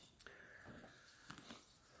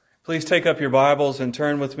Please take up your Bibles and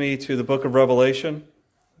turn with me to the book of Revelation.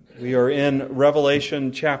 We are in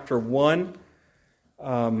Revelation chapter 1.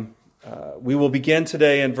 We will begin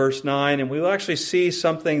today in verse 9, and we will actually see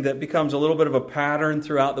something that becomes a little bit of a pattern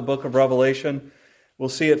throughout the book of Revelation. We'll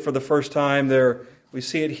see it for the first time there. We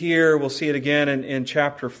see it here. We'll see it again in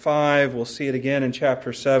chapter 5. We'll see it again in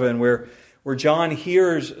chapter 7, where John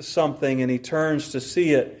hears something and he turns to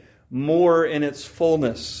see it more in its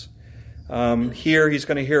fullness. Here he's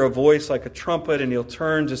going to hear a voice like a trumpet, and he'll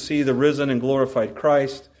turn to see the risen and glorified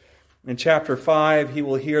Christ. In chapter 5, he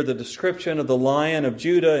will hear the description of the Lion of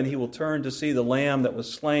Judah, and he will turn to see the Lamb that was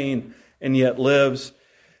slain and yet lives.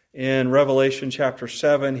 In Revelation chapter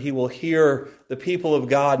 7, he will hear the people of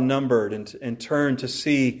God numbered and turn to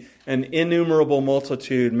see an innumerable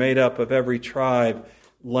multitude made up of every tribe,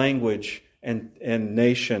 language, and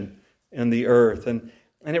nation in the earth. And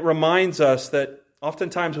it reminds us that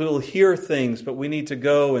oftentimes we will hear things, but we need to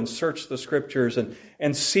go and search the Scriptures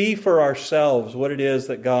and see for ourselves what it is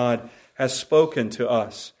that God has spoken to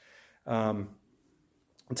us.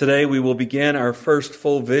 Today we will begin our first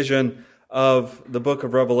full vision of the book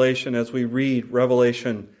of Revelation as we read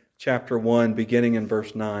Revelation chapter 1, beginning in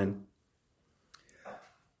verse 9.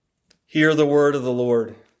 Hear the word of the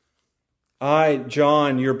Lord. I,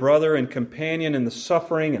 John, your brother and companion in the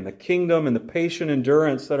suffering and the kingdom and the patient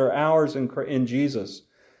endurance that are ours in Jesus,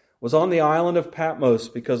 was on the island of Patmos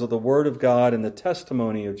because of the word of God and the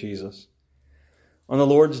testimony of Jesus. On the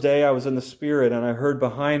Lord's day I was in the Spirit, and I heard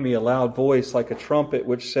behind me a loud voice like a trumpet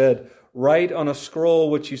which said, Write on a scroll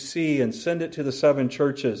what you see and send it to the 7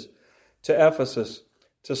 churches, to Ephesus,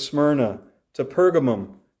 to Smyrna, to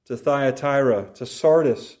Pergamum, to Thyatira, to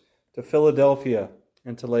Sardis, to Philadelphia,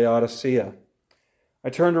 and to Laodicea. I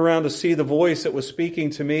turned around to see the voice that was speaking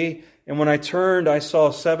to me, and when I turned, I saw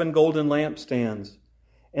 7 golden lampstands.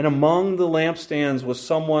 And among the lampstands was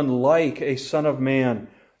someone like a son of man,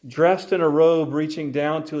 dressed in a robe reaching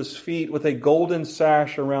down to his feet with a golden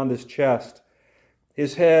sash around his chest.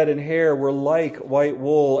 His head and hair were like white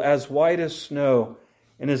wool, as white as snow,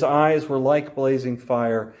 and his eyes were like blazing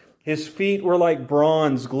fire. His feet were like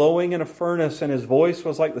bronze glowing in a furnace, and his voice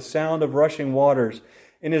was like the sound of rushing waters.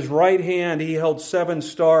 In his right hand he held 7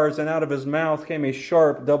 stars, and out of his mouth came a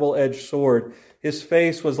sharp, double-edged sword. His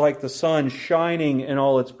face was like the sun, shining in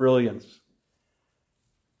all its brilliance.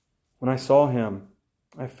 When I saw him,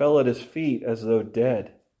 I fell at his feet as though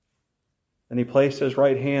dead. Then he placed his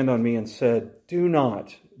right hand on me and said, Do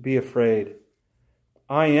not be afraid.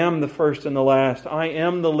 I am the first and the last. I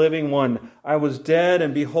am the living one. I was dead,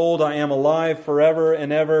 and behold, I am alive forever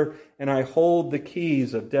and ever, and I hold the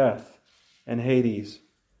keys of death and Hades.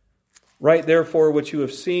 Write therefore what you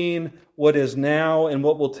have seen, what is now, and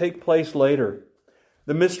what will take place later.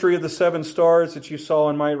 The mystery of the 7 stars that you saw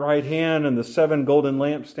in my right hand and the 7 golden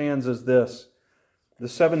lampstands is this. The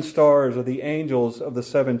 7 stars are the angels of the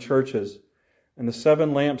 7 churches, and the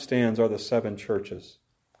 7 lampstands are the 7 churches.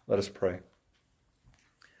 Let us pray.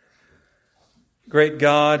 Great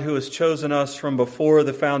God, who has chosen us from before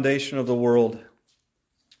the foundation of the world,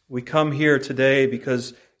 we come here today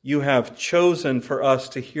because you have chosen for us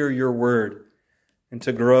to hear your word and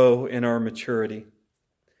to grow in our maturity.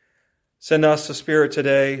 Send us the Spirit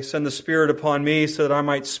today. Send the Spirit upon me so that I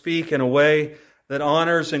might speak in a way that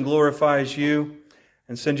honors and glorifies you.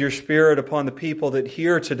 And send your Spirit upon the people that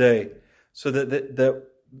hear today so that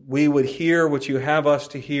we would hear what you have us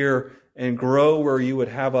to hear and grow where you would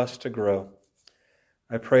have us to grow.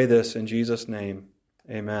 I pray this in Jesus' name.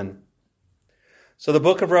 Amen. So the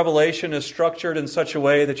book of Revelation is structured in such a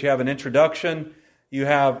way that you have an introduction, you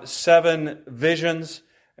have 7 visions,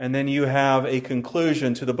 and then you have a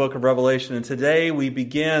conclusion to the book of Revelation. And today we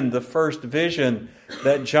begin the first vision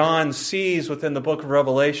that John sees within the book of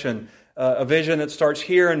Revelation, a vision that starts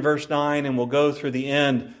here in verse 9 and will go through the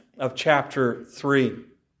end of chapter 3.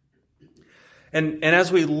 And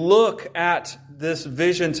as we look at this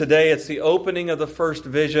vision today, it's the opening of the first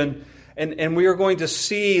vision, and we are going to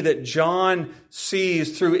see that John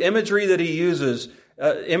sees through imagery that he uses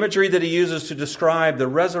to describe the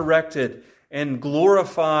resurrected and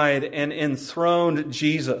glorified and enthroned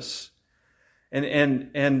Jesus.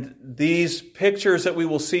 And these pictures that we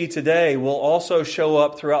will see today will also show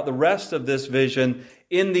up throughout the rest of this vision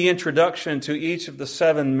in the introduction to each of the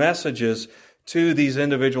 7 messages to these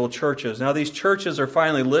individual churches. Now, these churches are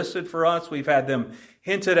finally listed for us. We've had them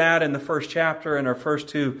hinted at in the first chapter in our first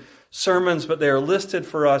 2 sermons, but they are listed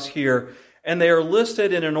for us here, and they are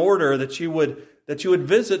listed in an order that you would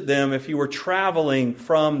visit them if you were traveling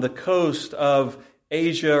from the coast of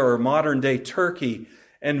Asia or modern-day Turkey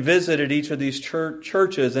and visited each of these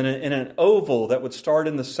churches in an oval that would start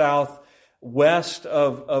in the south west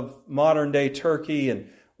of modern-day Turkey and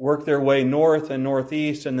work their way north and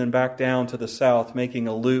northeast and then back down to the south, making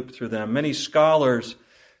a loop through them. Many scholars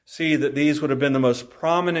see that these would have been the most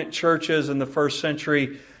prominent churches in the first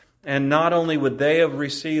century, and not only would they have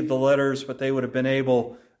received the letters, but they would have been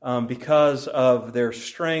able, because of their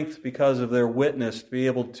strength, because of their witness, to be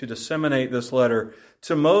able to disseminate this letter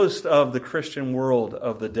to most of the Christian world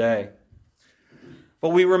of the day. But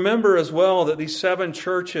we remember as well that these 7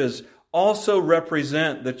 churches also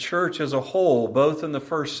represent the church as a whole, both in the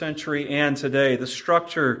first century and today. The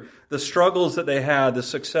structure, the struggles that they had, the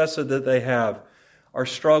successes that they have, are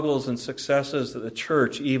struggles and successes that the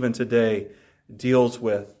church even today deals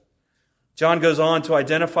with. John goes on to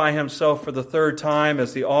identify himself for the 3rd time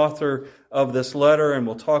as the author of this letter, and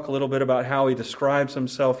we'll talk a little bit about how he describes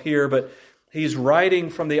himself here, but he's writing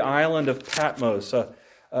from the island of Patmos,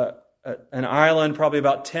 an island probably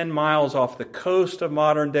about 10 miles off the coast of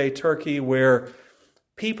modern-day Turkey, where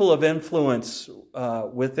people of influence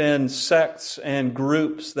within sects and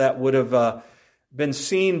groups that would have been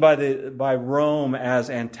seen by Rome as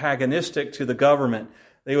antagonistic to the government,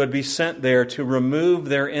 they would be sent there to remove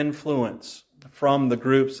their influence from the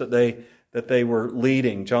groups that they were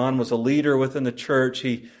leading. John was a leader within the church.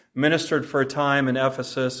 He ministered for a time in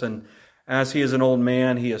Ephesus, and as he is an old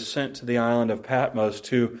man, he is sent to the island of Patmos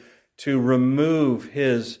to remove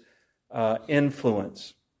his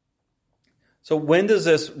influence. So when does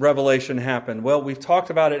this revelation happen? Well, we've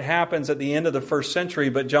talked about it happens at the end of the first century,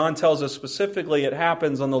 but John tells us specifically it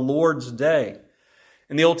happens on the Lord's Day.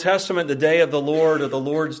 In the Old Testament, the day of the Lord, or the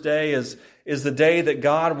Lord's Day, is the day that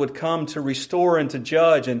God would come to restore and to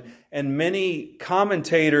judge. And many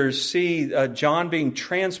commentators see John being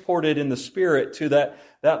transported in the Spirit to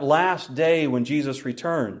that last day when Jesus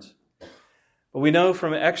returns. But we know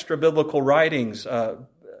from extra-biblical writings,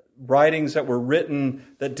 writings that were written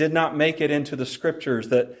that did not make it into the Scriptures,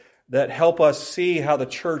 that help us see how the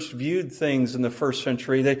church viewed things in the first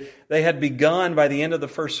century. They had begun by the end of the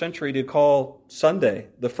first century to call Sunday,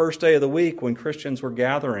 the first day of the week when Christians were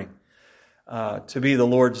gathering, to be the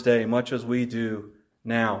Lord's Day, much as we do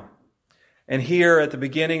now. And here at the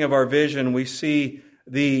beginning of our vision, we see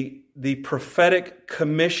the prophetic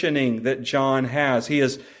commissioning that John has. He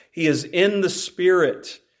is in the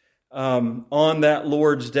Spirit on that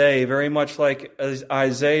Lord's Day, very much like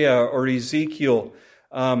Isaiah or Ezekiel.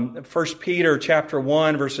 1 Peter chapter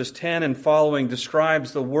 1, verses 10 and following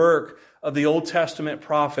describes the work of the Old Testament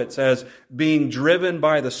prophets as being driven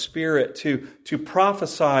by the Spirit to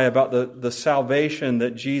prophesy about the salvation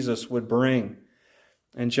that Jesus would bring.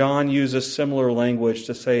 And John uses similar language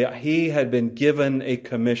to say he had been given a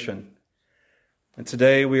commission. And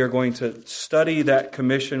today we are going to study that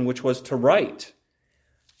commission, which was to write.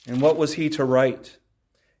 And what was he to write?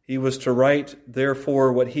 He was to write,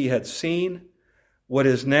 therefore, what he had seen, what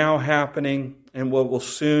is now happening, and what will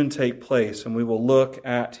soon take place. And we will look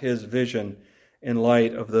at his vision in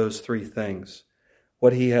light of those 3 things.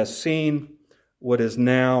 What he has seen, what is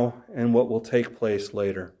now, and what will take place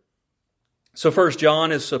later. So first,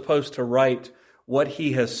 John is supposed to write what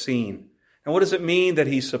he has seen. And what does it mean that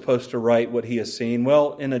he's supposed to write what he has seen?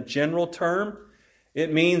 Well, in a general term,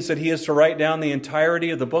 it means that he is to write down the entirety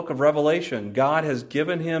of the book of Revelation. God has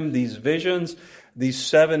given him these visions, these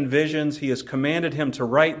 7 visions. He has commanded him to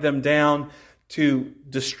write them down, to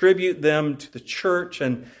distribute them to the church.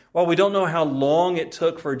 And while we don't know how long it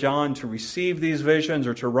took for John to receive these visions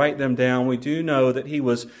or to write them down, we do know that he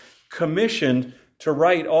was commissioned to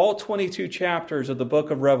write all 22 chapters of the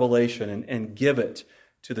book of Revelation and give it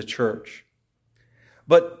to the church.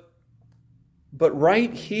 But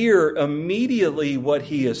right here, immediately what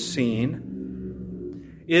he has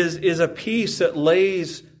seen is a piece that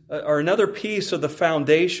lays, or another piece of the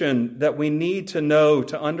foundation that we need to know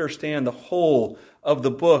to understand the whole of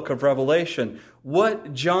the book of Revelation.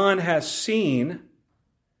 What John has seen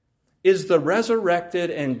is the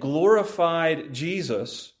resurrected and glorified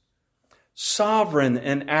Jesus, sovereign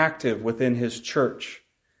and active within his church.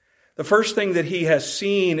 The first thing that he has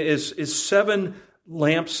seen is 7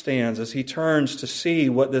 lampstands as he turns to see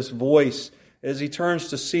what this voice, as he turns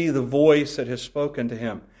to see the voice that has spoken to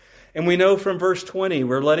him. And we know from verse 20,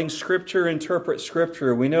 we're letting Scripture interpret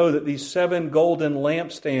Scripture. We know that these 7 golden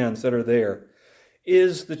lampstands that are there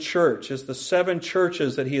is the church, is the 7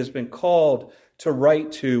 churches that he has been called to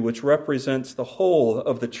write to, which represents the whole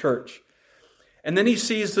of the church. And then he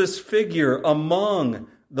sees this figure among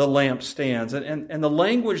the lampstands. And the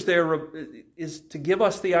language there is to give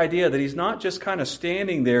us the idea that he's not just kind of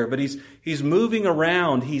standing there, but he's moving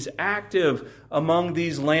around. He's active among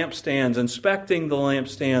these lampstands, inspecting the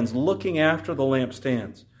lampstands, looking after the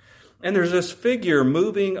lampstands. And there's this figure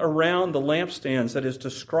moving around the lampstands that is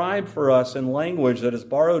described for us in language that is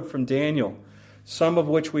borrowed from Daniel, some of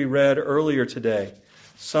which we read earlier today.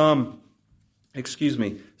 Some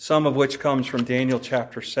of which comes from Daniel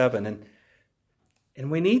chapter 7. And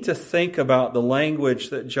we need to think about the language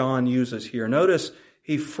that John uses here. Notice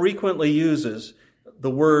he frequently uses the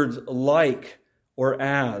words like or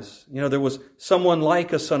as. There was someone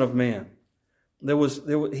like a son of man.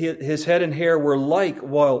 His head and hair were like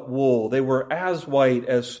wool. They were as white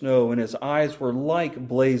as snow, and his eyes were like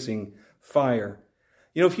blazing fire.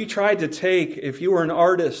 If you were an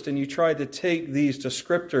artist and you tried to take these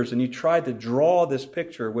descriptors and you tried to draw this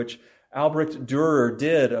picture, which Albrecht Dürer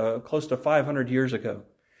did close to 500 years ago,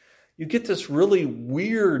 you get this really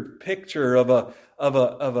weird picture of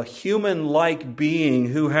a human-like being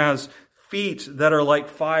who has feet that are like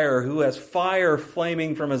fire, who has fire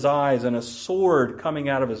flaming from his eyes and a sword coming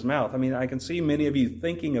out of his mouth. I can see many of you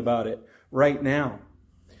thinking about it right now.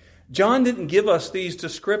 John didn't give us these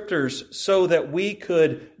descriptors so that we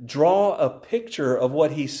could draw a picture of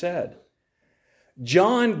what he said.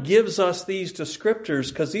 John gives us these descriptors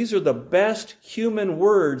because these are the best human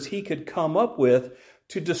words he could come up with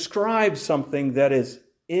to describe something that is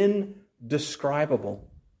indescribable.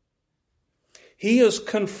 He is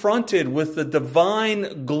confronted with the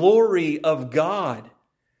divine glory of God,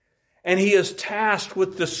 and he is tasked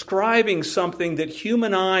with describing something that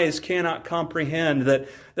human eyes cannot comprehend, that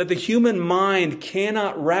the human mind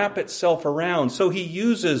cannot wrap itself around. So he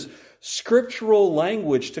uses scriptural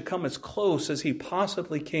language to come as close as he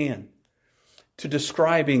possibly can to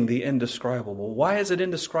describing the indescribable. Why is it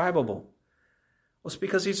indescribable? Well, it's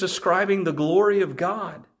because he's describing the glory of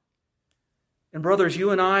God. And brothers,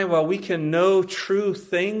 you and I, while we can know true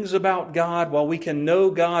things about God, while we can know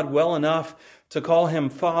God well enough to call Him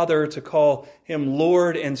Father, to call Him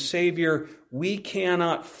Lord and Savior, we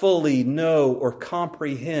cannot fully know or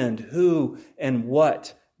comprehend who and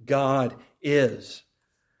what God is.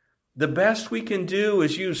 The best we can do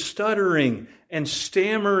is use stuttering and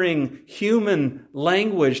stammering human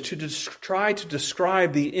language to try to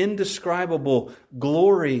describe the indescribable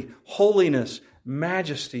glory, holiness,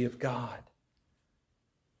 majesty of God.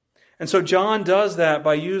 And so John does that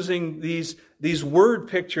by using these word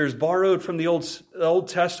pictures borrowed from the Old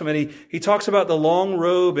Testament. He talks about the long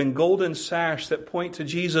robe and golden sash that point to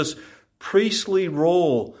Jesus' priestly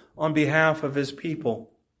role on behalf of His people.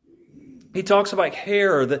 He talks about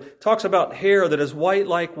hair that is white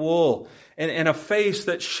like wool, and a face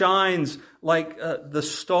that shines like the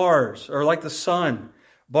stars or like the sun,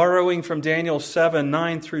 borrowing from Daniel 7,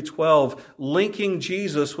 9 through 12, linking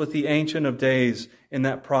Jesus with the Ancient of Days in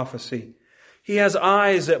that prophecy. He has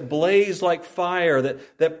eyes that blaze like fire,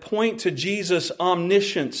 that point to Jesus'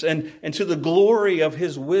 omniscience and to the glory of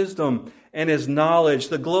His wisdom and His knowledge.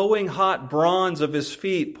 The glowing hot bronze of His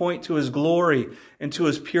feet point to His glory and to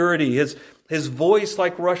His purity. His voice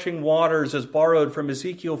like rushing waters is borrowed from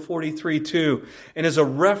Ezekiel 43:2 and is a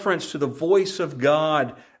reference to the voice of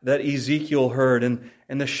God that Ezekiel heard.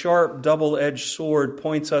 And the sharp double-edged sword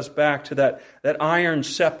points us back to that iron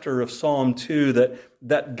scepter of Psalm 2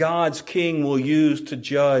 that God's king will use to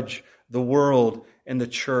judge the world and the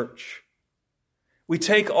church. We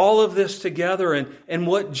take all of this together, and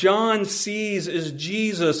what John sees is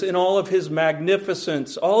Jesus in all of His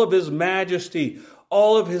magnificence, all of His majesty,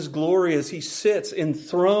 all of His glory as He sits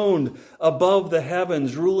enthroned above the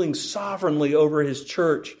heavens, ruling sovereignly over His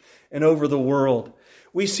church and over the world.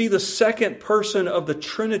 We see the second person of the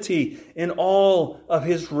Trinity in all of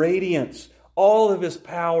His radiance, all of His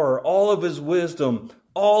power, all of His wisdom,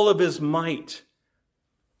 all of His might.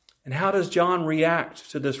 And how does John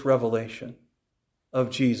react to this revelation of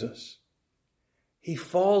Jesus? He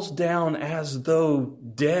falls down as though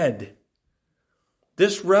dead.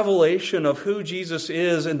 This revelation of who Jesus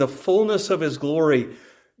is in the fullness of His glory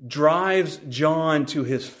drives John to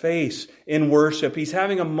his face in worship. He's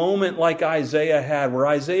having a moment like Isaiah had, where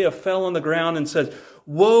Isaiah fell on the ground and said,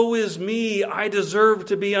 "Woe is me, I deserve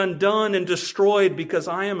to be undone and destroyed because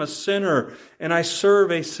I am a sinner and I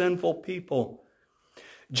serve a sinful people."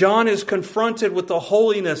 John is confronted with the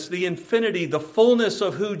holiness, the infinity, the fullness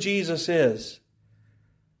of who Jesus is.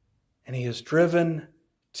 And he is driven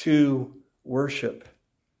to worship.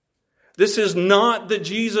 This is not the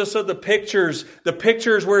Jesus of the pictures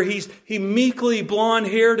where he meekly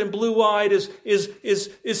blonde-haired and blue-eyed is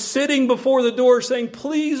sitting before the door saying,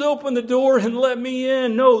 "Please open the door and let me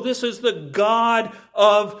in." No, this is the God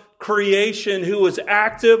of creation who is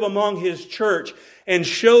active among His church and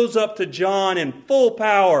shows up to John in full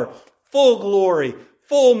power, full glory,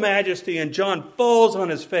 full majesty, and John falls on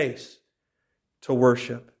his face to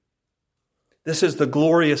worship. This is the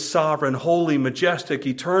glorious, sovereign, holy, majestic,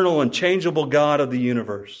 eternal, and changeable God of the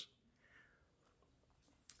universe.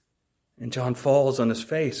 And John falls on his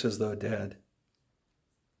face as though dead.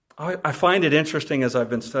 I find it interesting as I've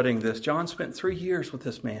been studying this. John spent 3 years with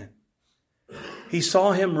this man. He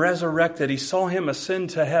saw him resurrected. He saw him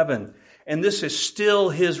ascend to heaven. And this is still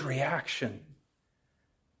his reaction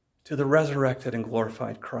to the resurrected and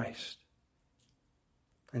glorified Christ.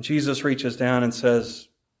 And Jesus reaches down and says,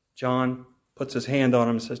 John, puts his hand on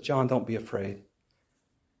him and says, John, don't be afraid.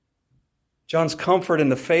 John's comfort in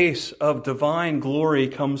the face of divine glory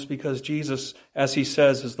comes because Jesus, as he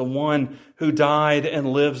says, is the one who died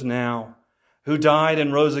and lives now, who died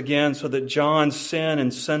and rose again so that John's sin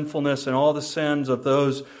and sinfulness and all the sins of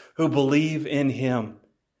those who believe in him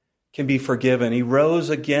can be forgiven. He rose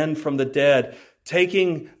again from the dead,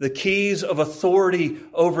 taking the keys of authority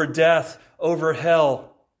over death, over hell.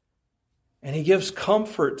 And he gives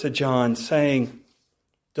comfort to John, saying,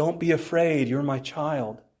 don't be afraid, you're my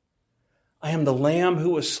child. I am the Lamb who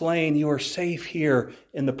was slain. You are safe here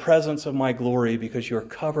in the presence of my glory because you are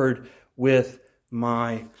covered with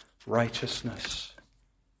my righteousness.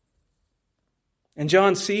 And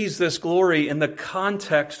John sees this glory in the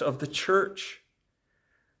context of the church.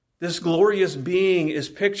 This glorious being is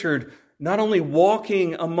pictured not only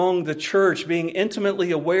walking among the church, being intimately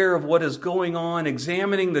aware of what is going on,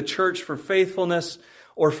 examining the church for faithfulness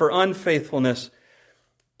or for unfaithfulness,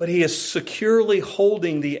 but he is securely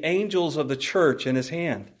holding the angels of the church in his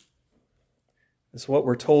hand. That's what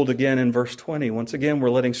we're told again in verse 20. Once again, we're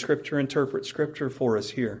letting Scripture interpret Scripture for us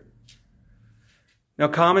here. Now,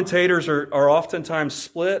 commentators are oftentimes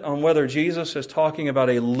split on whether Jesus is talking about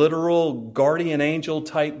a literal guardian angel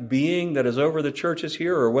type being that is over the churches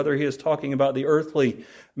here, or whether he is talking about the earthly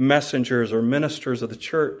messengers or ministers of the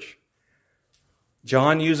church.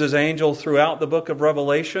 John uses angel throughout the book of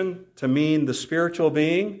Revelation to mean the spiritual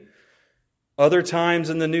being. Other times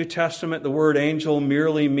in the New Testament, the word angel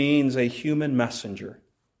merely means a human messenger.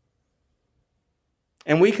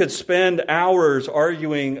 And we could spend hours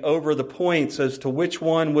arguing over the points as to which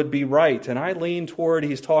one would be right. And I lean toward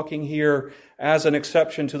he's talking here as an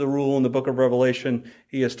exception to the rule in the book of Revelation.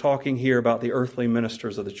 He is talking here about the earthly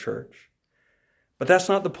ministers of the church. But that's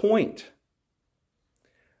not the point.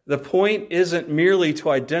 The point isn't merely to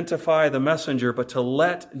identify the messenger, but to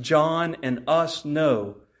let John and us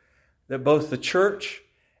know that both the church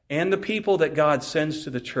and the people that God sends to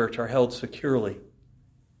the church are held securely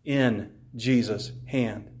in Jesus'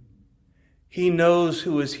 hand. He knows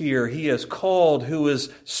who is here. He is called who is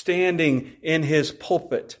standing in his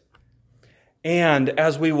pulpit. And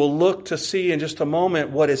as we will look to see in just a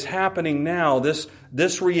moment what is happening now,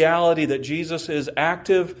 this reality that Jesus is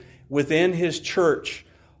active within his church,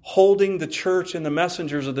 holding the church and the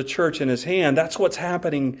messengers of the church in his hand, that's what's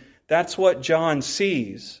happening. That's what John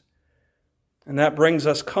sees. And that brings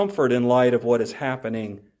us comfort in light of what is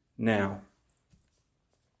happening now.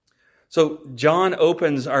 So John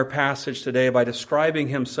opens our passage today by describing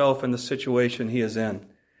himself and the situation he is in.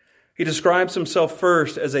 He describes himself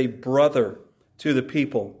first as a brother to the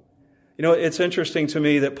people. You know, it's interesting to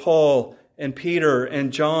me that Paul and Peter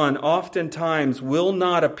and John oftentimes will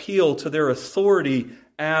not appeal to their authority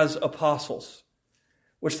as apostles,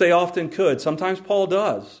 which they often could. Sometimes Paul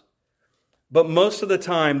does. But most of the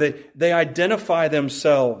time, they identify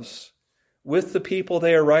themselves with the people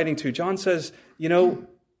they are writing to. John says, you know,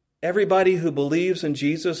 everybody who believes in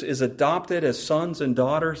Jesus is adopted as sons and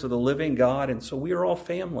daughters of the living God, and so we are all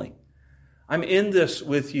family. I'm in this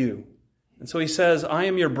with you. And so he says, I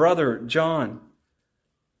am your brother, John.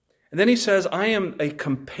 And then he says, I am a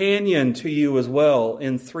companion to you as well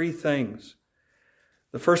in 3 things.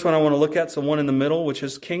 The first one I want to look at is the one in the middle, which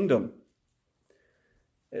is kingdom.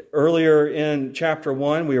 Earlier in chapter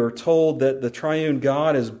 1, we were told that the triune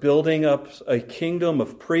God is building up a kingdom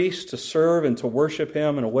of priests to serve and to worship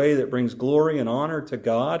him in a way that brings glory and honor to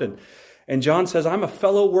God. And John says, I'm a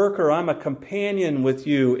fellow worker, I'm a companion with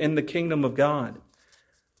you in the kingdom of God.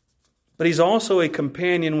 But he's also a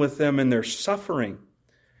companion with them in their suffering.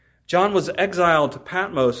 John was exiled to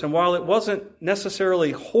Patmos, and while it wasn't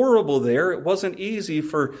necessarily horrible there, it wasn't easy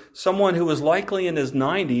for someone who was likely in his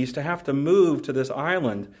 90s to have to move to this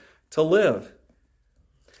island to live.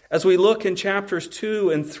 As we look in chapters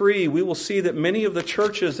 2 and 3, we will see that many of the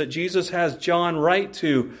churches that Jesus has John write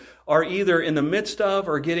to are either in the midst of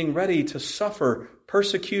or getting ready to suffer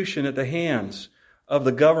persecution at the hands of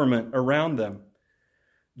the government around them.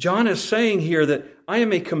 John is saying here that I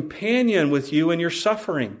am a companion with you in your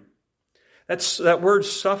suffering. That word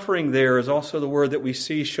suffering there is also the word that we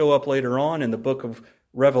see show up later on in the book of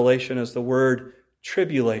Revelation as the word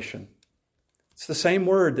tribulation. It's the same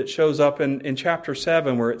word that shows up in chapter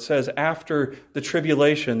 7 where it says, after the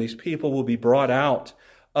tribulation, these people will be brought out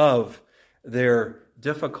of their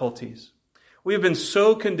difficulties. We have been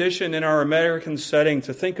so conditioned in our American setting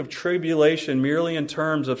to think of tribulation merely in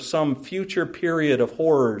terms of some future period of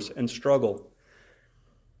horrors and struggle.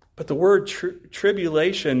 But the word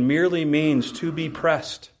tribulation merely means to be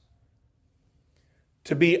pressed,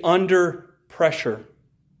 to be under pressure.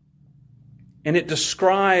 And it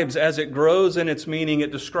describes, as it grows in its meaning,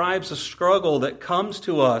 it describes a struggle that comes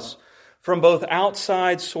to us from both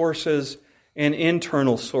outside sources and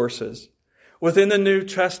internal sources. Within the New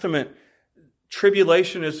Testament,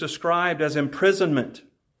 tribulation is described as imprisonment,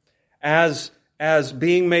 as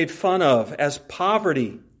being made fun of, as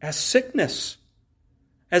poverty, as sickness,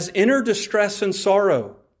 as inner distress and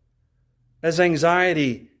sorrow, as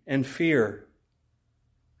anxiety and fear.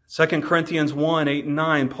 2 Corinthians 1, 8 and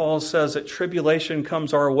 9, Paul says that tribulation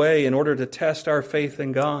comes our way in order to test our faith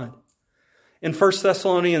in God. In 1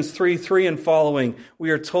 Thessalonians 3, 3 and following, we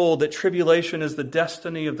are told that tribulation is the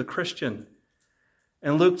destiny of the Christian.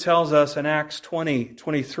 And Luke tells us in Acts 20,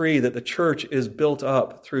 23 that the church is built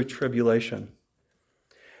up through tribulation.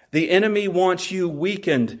 The enemy wants you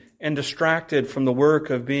weakened and distracted from the work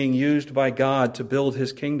of being used by God to build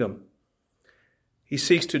His kingdom. He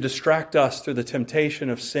seeks to distract us through the temptation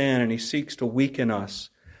of sin, and he seeks to weaken us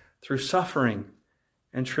through suffering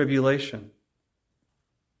and tribulation.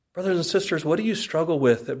 Brothers and sisters, what do you struggle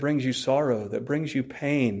with that brings you sorrow, that brings you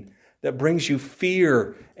pain, that brings you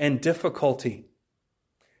fear and difficulty?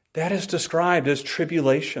 That is described as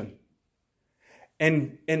tribulation.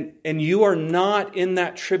 And you are not in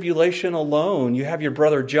that tribulation alone. You have your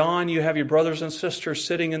brother John, you have your brothers and sisters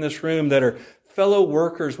sitting in this room that are fellow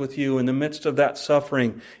workers with you in the midst of that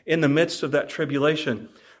suffering, in the midst of that tribulation.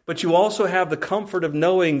 But you also have the comfort of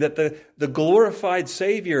knowing that the glorified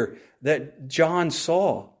Savior that John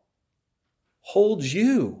saw holds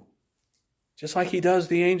you. Just like He does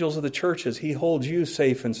the angels of the churches, He holds you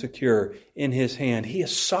safe and secure in His hand. He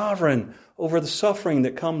is sovereign over the suffering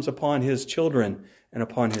that comes upon His children and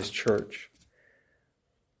upon His church.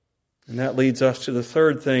 And that leads us to the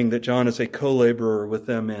third thing that John is a co-laborer with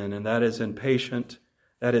them in, and that is in patient.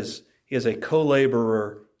 That is, he is a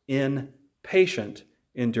co-laborer in patient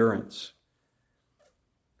endurance.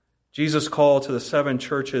 Jesus' call to the 7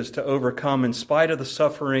 churches to overcome in spite of the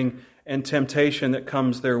suffering and temptation that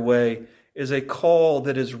comes their way is a call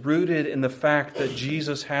that is rooted in the fact that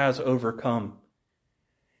Jesus has overcome.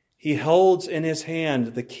 He holds in His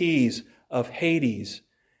hand the keys of Hades,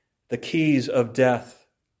 the keys of death.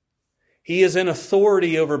 He is in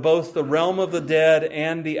authority over both the realm of the dead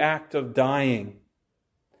and the act of dying.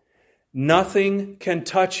 Nothing can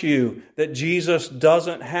touch you that Jesus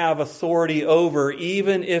doesn't have authority over,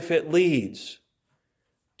 even if it leads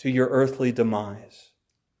to your earthly demise.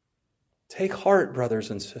 Take heart,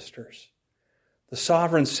 brothers and sisters. The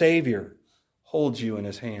sovereign Savior holds you in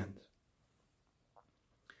His hand.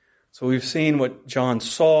 So we've seen what John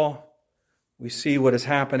saw. We see what is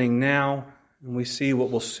happening now. And we see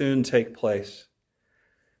what will soon take place.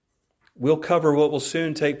 We'll cover what will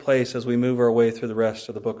soon take place as we move our way through the rest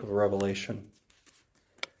of the book of Revelation.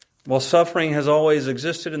 While suffering has always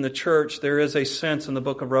existed in the church, there is a sense in the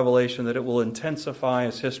book of Revelation that it will intensify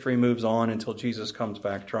as history moves on until Jesus comes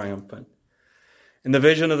back triumphant. In the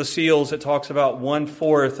vision of the seals, it talks about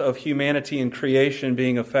 1/4 of humanity and creation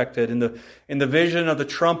being affected. In the vision of the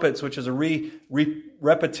trumpets, which is a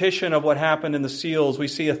repetition of what happened in the seals, we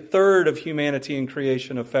see 1/3 of humanity and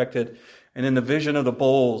creation affected. And in the vision of the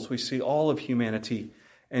bowls, we see all of humanity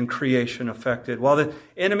and creation affected. While the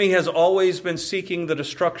enemy has always been seeking the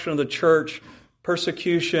destruction of the church,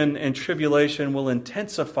 persecution and tribulation will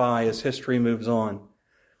intensify as history moves on.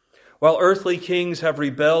 While earthly kings have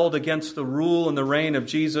rebelled against the rule and the reign of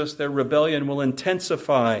Jesus, their rebellion will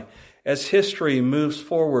intensify as history moves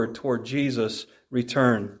forward toward Jesus'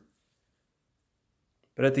 return.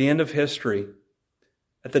 But at the end of history,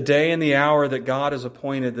 at the day and the hour that God has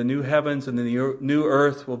appointed, the new heavens and the new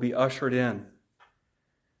earth will be ushered in.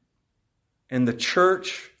 And the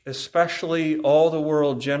church, especially all the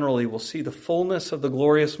world generally, will see the fullness of the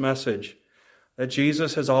glorious message that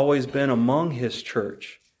Jesus has always been among His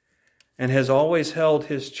church and has always held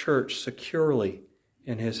His church securely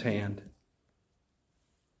in His hand.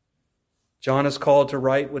 John is called to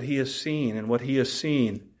write what he has seen, and what he has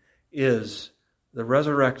seen is the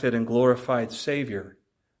resurrected and glorified Savior,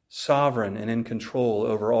 sovereign and in control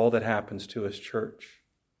over all that happens to His church.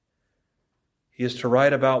 He is to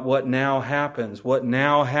write about what now happens. What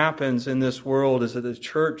now happens in this world is that the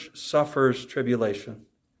church suffers tribulation.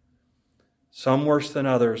 some worse than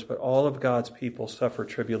others, but all of God's people suffer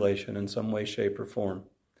tribulation in some way, shape, or form.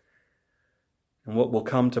 And what will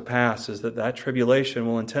come to pass is that tribulation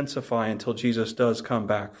will intensify until Jesus does come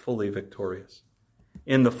back fully victorious,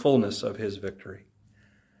 in the fullness of his victory.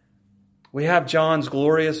 We have John's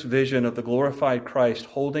glorious vision of the glorified Christ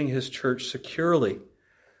holding his church securely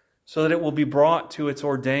so that it will be brought to its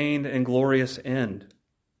ordained and glorious end.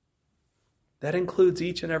 That includes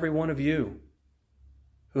each and every one of you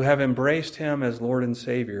who have embraced him as Lord and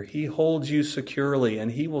Savior. He holds you securely,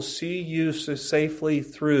 and he will see you so safely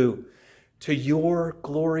through to your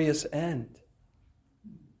glorious end.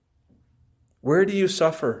 Where do you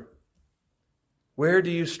suffer? Where do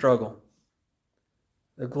you struggle?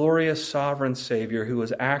 The glorious sovereign Savior who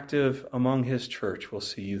is active among his church will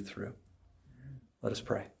see you through. Let us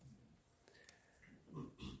pray.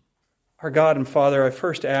 Our God and Father, I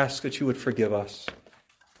first ask that you would forgive us.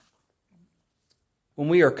 When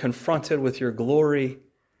we are confronted with your glory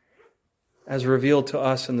as revealed to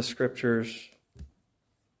us in the Scriptures,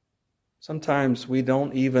 sometimes we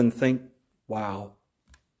don't even think, wow.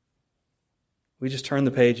 We just turn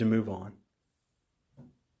the page and move on.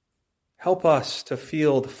 Help us to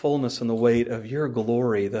feel the fullness and the weight of your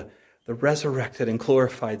glory, the resurrected and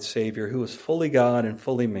glorified Savior who is fully God and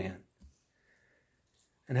fully man.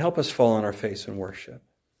 And help us fall on our face in worship.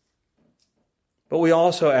 But we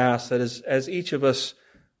also ask that as each of us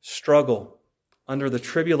struggle under the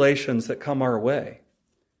tribulations that come our way,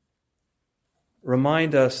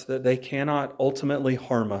 remind us that they cannot ultimately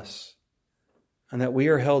harm us and that we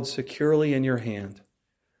are held securely in your hand.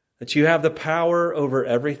 That you have the power over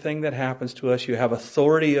everything that happens to us. You have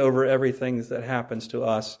authority over everything that happens to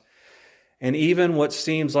us. And even what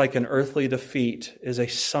seems like an earthly defeat is a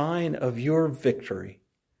sign of your victory,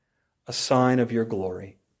 a sign of your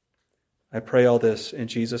glory. I pray all this in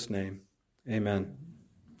Jesus' name. Amen.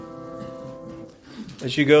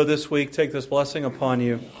 As you go this week, take this blessing upon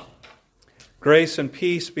you. Grace and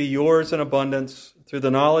peace be yours in abundance through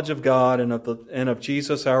the knowledge of God and of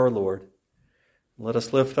Jesus our Lord. Let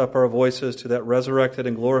us lift up our voices to that resurrected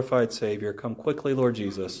and glorified Savior. Come quickly, Lord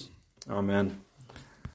Jesus. Amen.